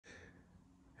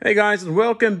Hey guys, and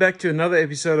welcome back to another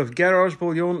episode of Garage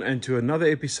Bouillon and to another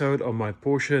episode of my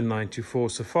Porsche 924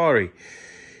 Safari.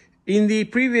 In the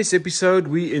previous episode,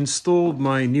 we installed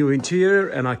my new interior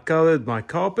and I colored my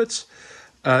carpets.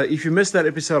 If you missed that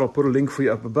episode, I'll put a link for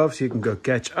you up above so you can go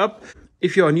catch up.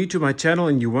 If you are new to my channel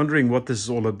and you're wondering what this is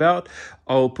all about,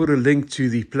 I'll put a link to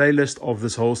the playlist of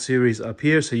this whole series up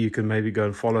here so you can maybe go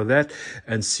and follow that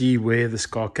and see where this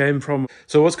car came from.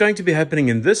 So what's going to be happening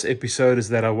in this episode is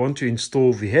that I want to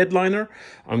install the headliner.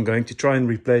 I'm going to try and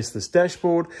replace this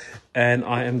dashboard, and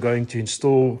I am going to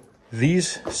install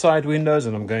these side windows,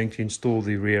 and I'm going to install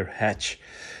the rear hatch.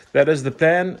 That is the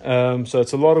plan. So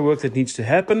it's a lot of work that needs to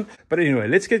happen. But anyway,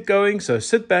 let's get going. So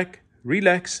sit back,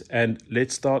 relax, and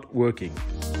let's start working.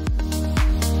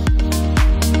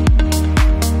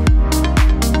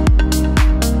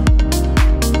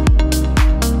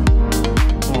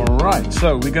 Alright,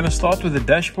 so we're going to start with the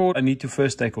dashboard. I need to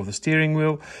first take off the steering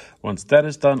wheel. Once that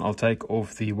is done, I'll take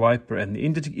off the wiper and the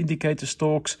indicator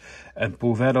stalks and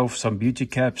pull that off, some beauty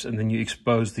caps, and then you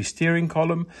expose the steering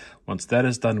column. Once that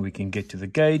is done, we can get to the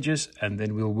gauges, and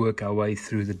then we'll work our way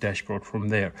through the dashboard from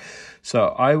there. So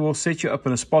I will set you up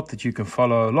in a spot that you can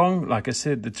follow along. Like I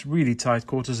said, it's really tight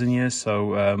quarters in here,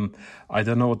 so I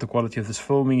don't know what the quality of this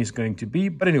filming is going to be.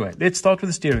 But anyway, let's start with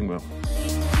the steering wheel.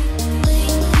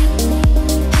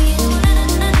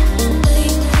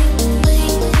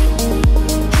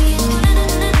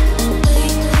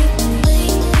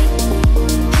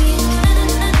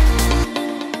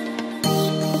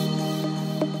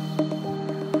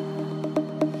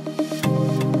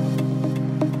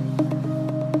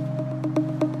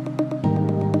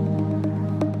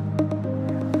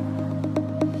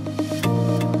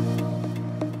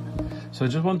 So I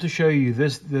just want to show you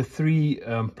the three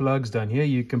plugs down here.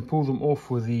 You can pull them off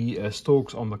with the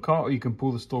stalks on the car, or you can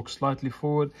pull the stalks slightly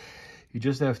forward. You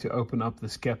just have to open up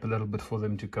this cap a little bit for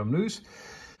them to come loose.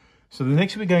 So the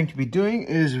next we're going to be doing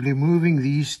is removing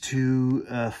these two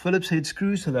Phillips head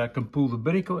screws so that I can pull the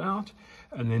binnacle out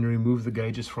and then remove the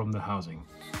gauges from the housing.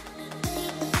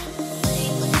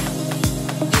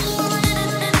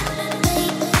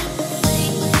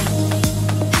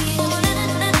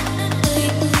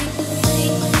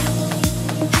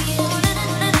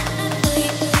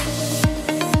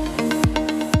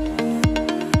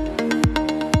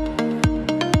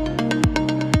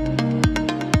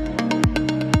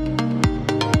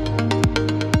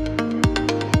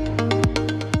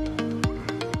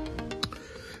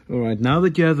 Now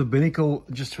that you have the binnacle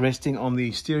just resting on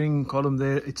the steering column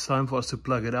there, it's time for us to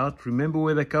plug it out. Remember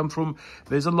where they come from.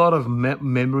 There's a lot of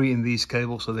memory in these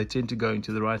cables, so they tend to go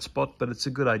into the right spot, but it's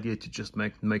a good idea to just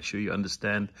make sure you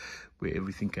understand where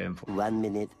everything came from. 1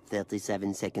 minute,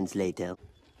 37 seconds later.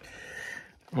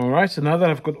 Alright, so now that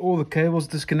I've got all the cables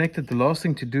disconnected, the last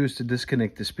thing to do is to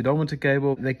disconnect the speedometer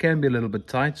cable. They can be a little bit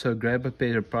tight, so grab a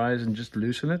pair of pliers and just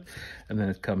loosen it, and then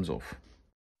it comes off.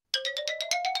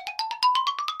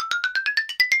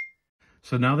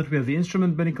 So now that we have the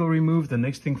instrument binnacle removed, the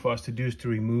next thing for us to do is to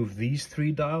remove these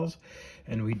three dials.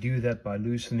 And we do that by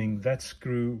loosening that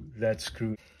screw,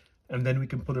 and then we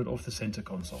can pull it off the center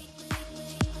console.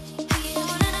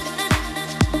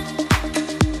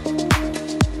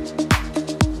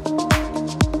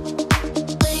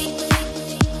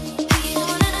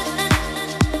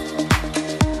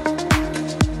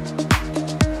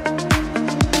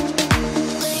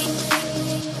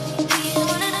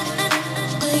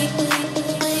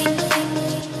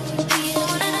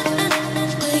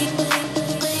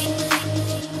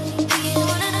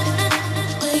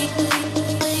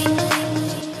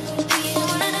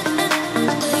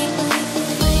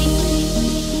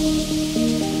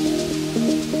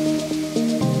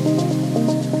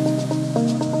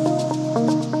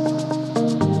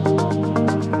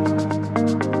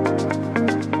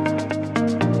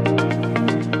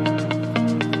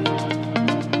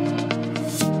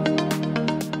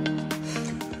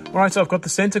 Alright, so I've got the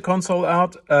center console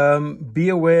out. Be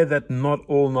aware that not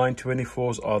all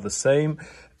 924s are the same.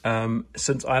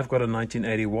 Since I've got a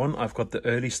 1981, I've got the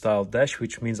early style dash,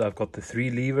 which means I've got the 3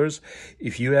 levers.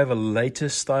 If you have a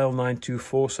latest style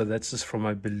 924, so that's just from,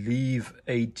 I believe,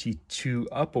 82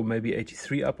 up or maybe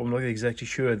 83 up, I'm not exactly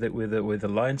sure that where the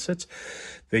line sits,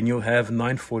 then you'll have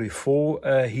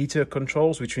 944 heater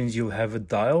controls, which means you'll have a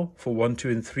dial for 1, 2,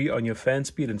 and 3 on your fan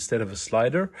speed instead of a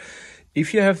slider.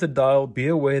 If you have the dial, be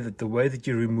aware that the way that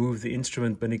you remove the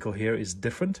instrument binnacle here is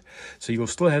different. So you'll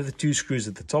still have the 2 screws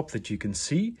at the top that you can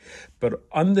see, but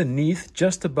underneath,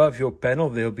 just above your panel,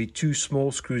 there'll be 2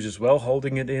 small screws as well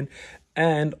holding it in.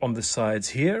 And on the sides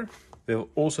here, there'll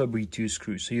also be 2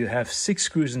 screws. So you have 6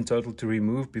 screws in total to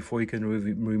remove before you can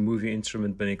remove your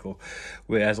instrument binnacle.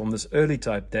 Whereas on this early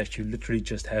type dash, you literally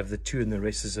just have the 2 and the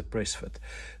rest is a press fit.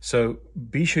 So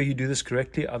be sure you do this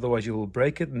correctly, otherwise you will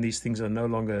break it and these things are no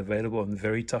longer available and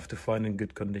very tough to find in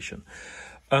good condition.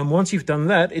 Once you've done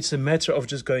that, it's a matter of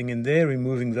just going in there,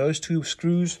 removing those 2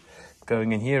 screws,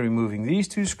 going in here, removing these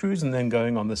 2 screws, and then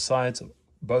going on the sides.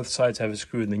 Both sides have a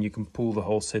screw, and then you can pull the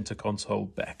whole center console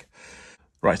back.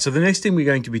 Right, so the next thing we're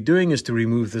going to be doing is to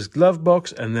remove this glove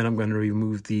box, and then I'm going to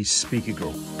remove the speaker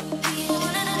grill.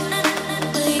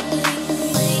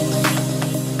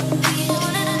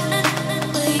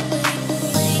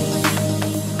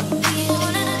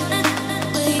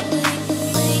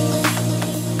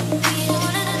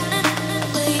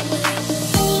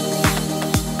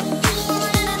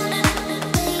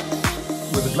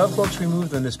 Glove box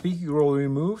removed and the speaker grill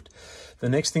removed. The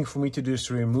next thing for me to do is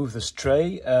to remove this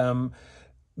tray.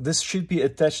 This should be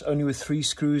attached only with 3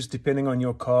 screws depending on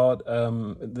your card.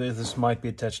 This might be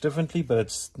attached differently, but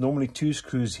it's normally 2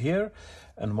 screws here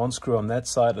and 1 screw on that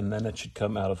side, and then it should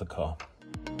come out of the car.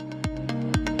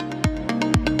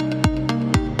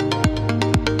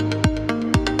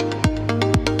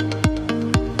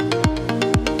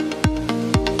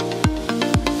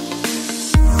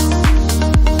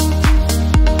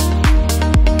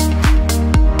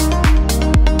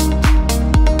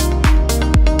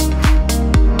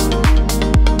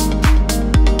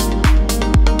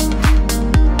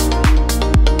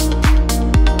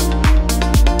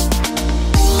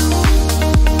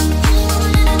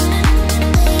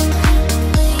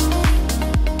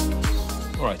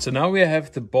 So now we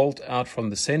have the bolt out from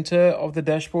the center of the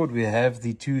dashboard. We have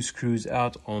the 2 screws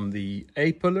out on the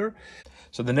A-pillar.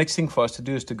 So the next thing for us to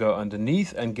do is to go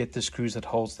underneath and get the screws that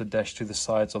holds the dash to the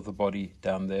sides of the body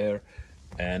down there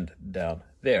and down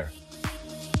there.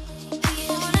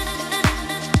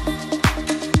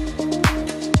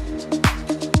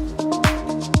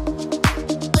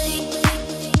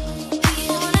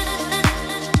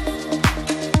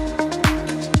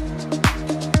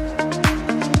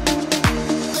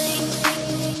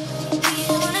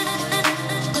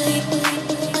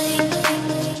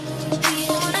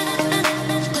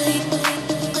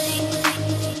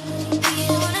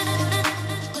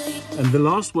 And the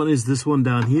last one is this one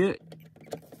down here.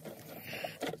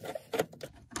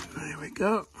 There we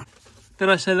go. Did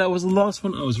I say that was the last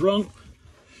one? I was wrong.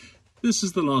 This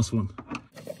is the last one.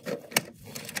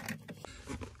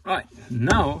 Right,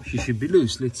 now she should be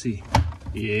loose. Let's see.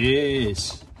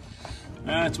 Yes,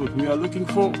 that's what we are looking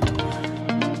for.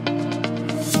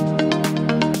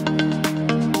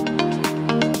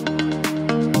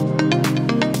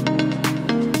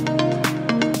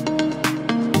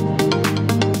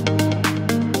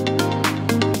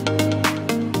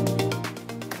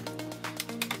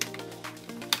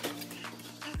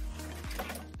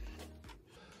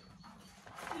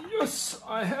 Yes,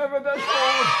 I have a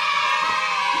dashboard.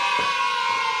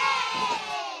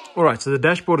 Alright, so the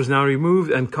dashboard is now removed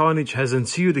and carnage has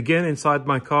ensued again inside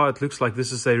my car. It looks like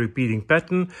this is a repeating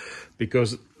pattern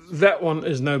because that one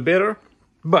is no better.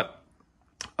 But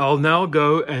I'll now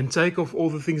go and take off all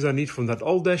the things I need from that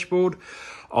old dashboard.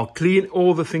 I'll clean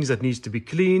all the things that needs to be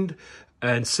cleaned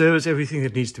and service everything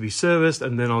that needs to be serviced,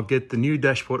 and then I'll get the new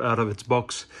dashboard out of its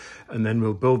box, and then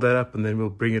we'll build that up and then we'll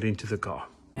bring it into the car.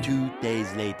 2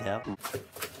 days later.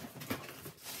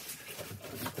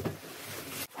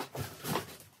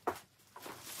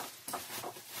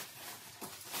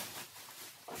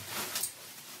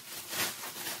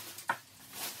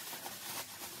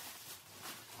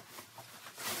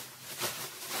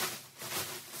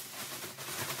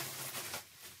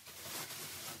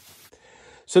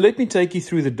 So let me take you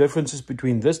through the differences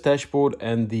between this dashboard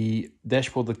and the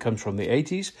dashboard that comes from the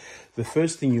 80s. The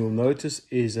first thing you'll notice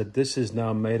is that this is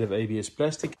now made of ABS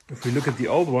plastic. If we look at the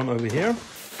old one over here,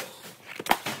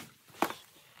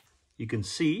 you can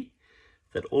see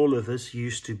that all of this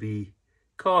used to be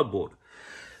cardboard.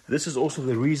 This is also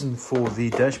the reason for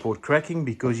the dashboard cracking,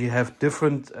 because you have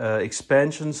different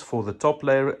expansions for the top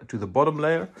layer to the bottom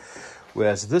layer,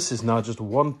 whereas this is now just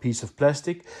one piece of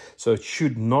plastic, so it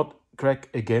should not crack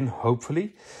again,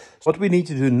 hopefully. What we need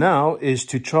to do now is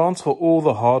to transfer all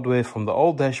the hardware from the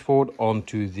old dashboard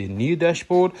onto the new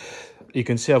dashboard. You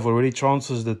can see I've already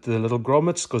transferred the little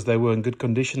grommets because they were in good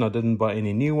condition. I didn't buy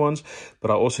any new ones,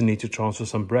 but I also need to transfer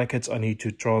some brackets. I need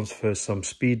to transfer some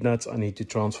speed nuts. I need to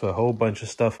transfer a whole bunch of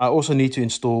stuff. I also need to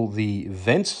install the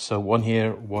vents. So one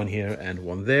here, and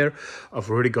one there. I've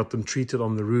already got them treated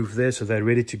on the roof there, so they're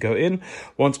ready to go in.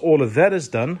 Once all of that is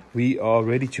done, we are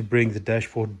ready to bring the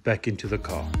dashboard back into the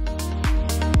car.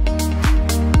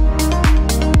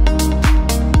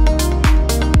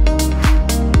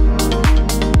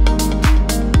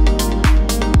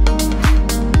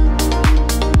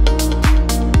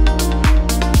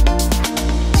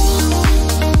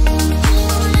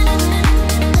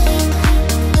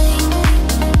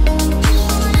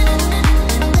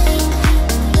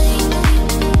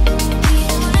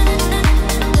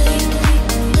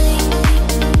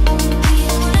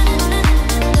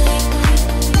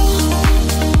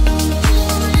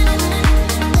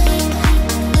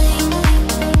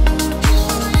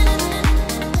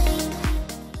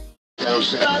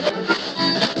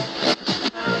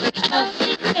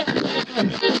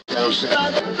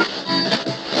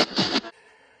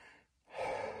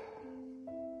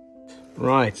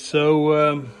 Right,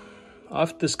 so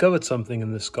I've discovered something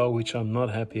in this car which I'm not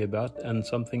happy about, and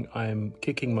something I'm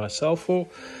kicking myself for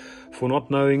not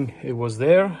knowing it was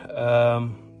there.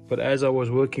 But as I was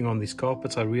working on these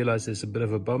carpets, I realized there's a bit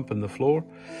of a bump in the floor.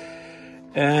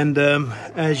 And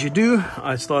as you do,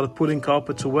 I started pulling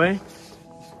carpets away.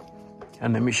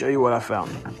 And let me show you what I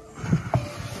found.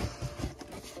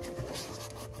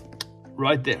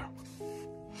 Right there.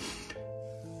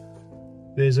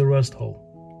 There's a rust hole.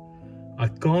 I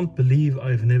can't believe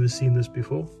I've never seen this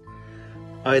before.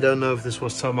 I don't know if this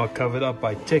was somehow covered up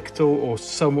by Tectal or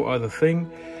some other thing.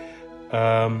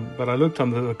 But I looked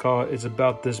under the car. It's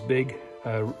about this big,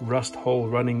 rust hole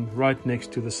running right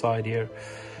next to the side here.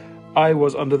 I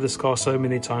was under this car so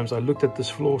many times. I looked at this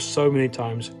floor so many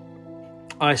times.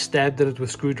 I stabbed at it with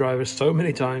screwdrivers so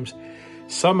many times.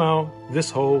 Somehow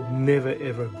this hole never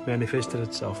ever manifested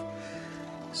itself.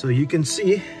 So you can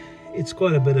see it's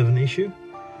quite a bit of an issue.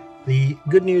 The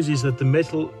good news is that the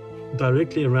metal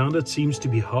directly around it seems to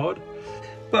be hard,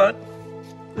 but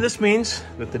this means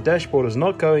that the dashboard is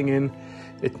not going in.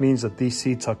 It means that these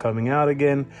seats are coming out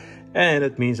again, and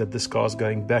it means that this car is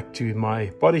going back to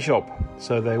my body shop.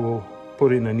 So they will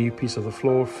put in a new piece of the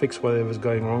floor, fix whatever's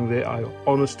going wrong there. I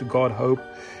honest to God hope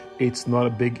it's not a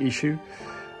big issue,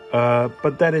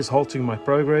 but that is halting my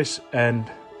progress, and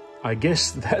I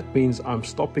guess that means I'm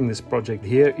stopping this project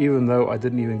here, even though I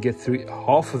didn't even get through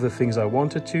half of the things I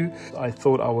wanted to. I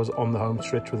thought I was on the home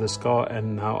stretch with this car,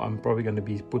 and now I'm probably going to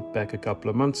be put back a couple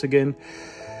of months again.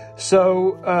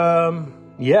 So,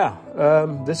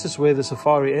 this is where the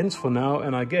Safari ends for now,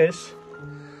 and I guess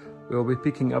we'll be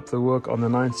picking up the work on the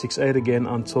 968 again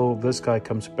until this guy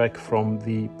comes back from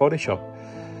the body shop.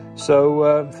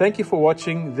 So thank you for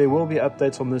watching. There will be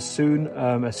updates on this soon.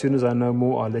 As soon as I know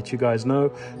more, I'll let you guys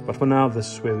know. But for now,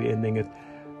 this is where we're ending it.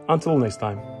 Until next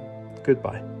time,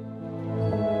 goodbye.